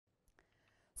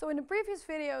So in the previous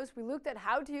videos, we looked at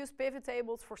how to use pivot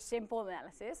tables for simple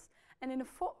analysis. And in the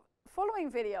following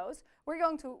videos, we're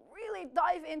going to really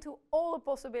dive into all the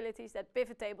possibilities that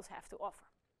pivot tables have to offer.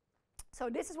 So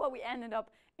this is what we ended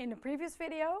up in the previous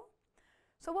video.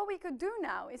 So what we could do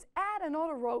now is add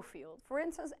another row field. For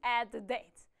instance, add the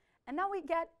date. And now we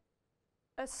get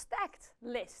a stacked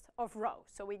list of rows.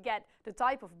 So we get the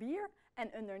type of beer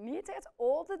and underneath it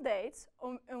all the dates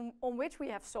on which we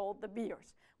have sold the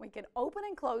beers. We can open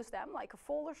and close them like a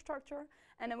folder structure,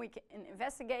 and then we can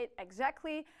investigate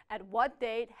exactly at what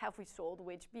date have we sold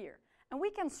which beer. And we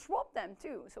can swap them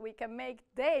too, so we can make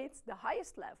dates the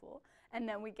highest level, and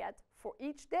then we get for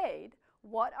each date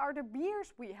what are the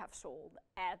beers we have sold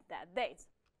at that date.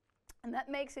 And that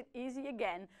makes it easy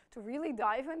again to really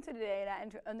dive into the data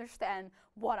and to understand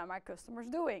what are my customers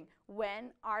doing,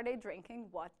 when are they drinking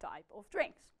what type of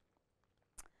drinks.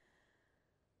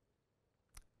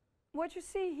 What you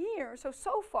see here,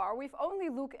 so far we've only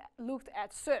looked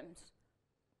at sums,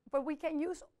 but we can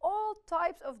use all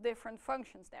types of different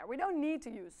functions there. We don't need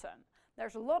to use sum.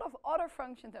 There's a lot of other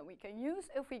functions that we can use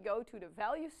if we go to the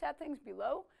value settings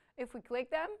below. If we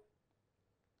click them,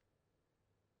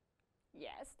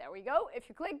 yes, there we go. If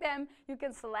you click them, you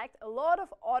can select a lot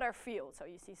of other fields. So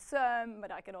you see sum,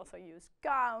 but I can also use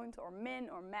count or min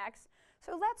or max.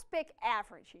 So let's pick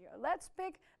average here. Let's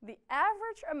pick the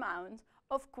average amount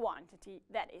of quantity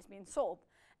that is being sold.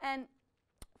 And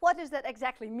what does that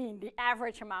exactly mean, the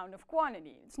average amount of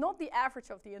quantity? It's not the average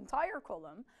of the entire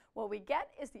column. What we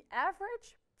get is the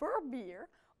average per beer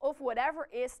of whatever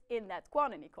is in that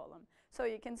quantity column. So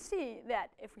you can see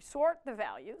that if we sort the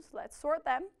values, let's sort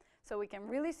them so we can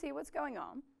really see what's going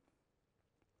on.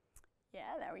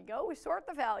 Yeah, there we go. We sort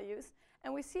the values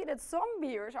and we see that some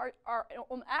beers are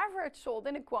on average sold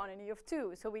in a quantity of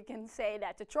 2. So we can say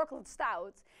that the chocolate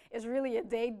stout is really a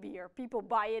date beer. People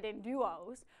buy it in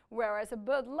duos, whereas a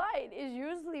Bud Light is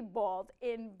usually bought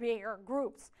in bigger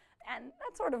groups. And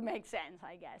that sort of makes sense,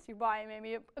 I guess. You buy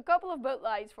maybe a couple of Bud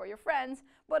Lights for your friends,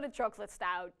 but a chocolate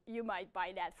stout, you might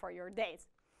buy that for your date.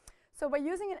 So by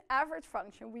using an average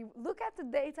function, we look at the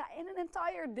data in an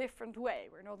entire different way.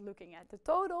 We're not looking at the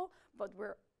total, but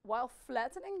while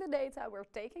flattening the data, we're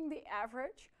taking the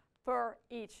average per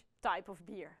each type of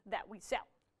beer that we sell.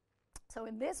 So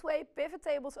in this way, pivot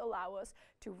tables allow us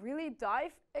to really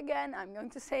dive, again, I'm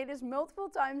going to say this multiple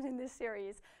times in this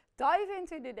series, dive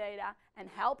into the data and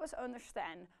help us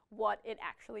understand what it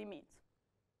actually means.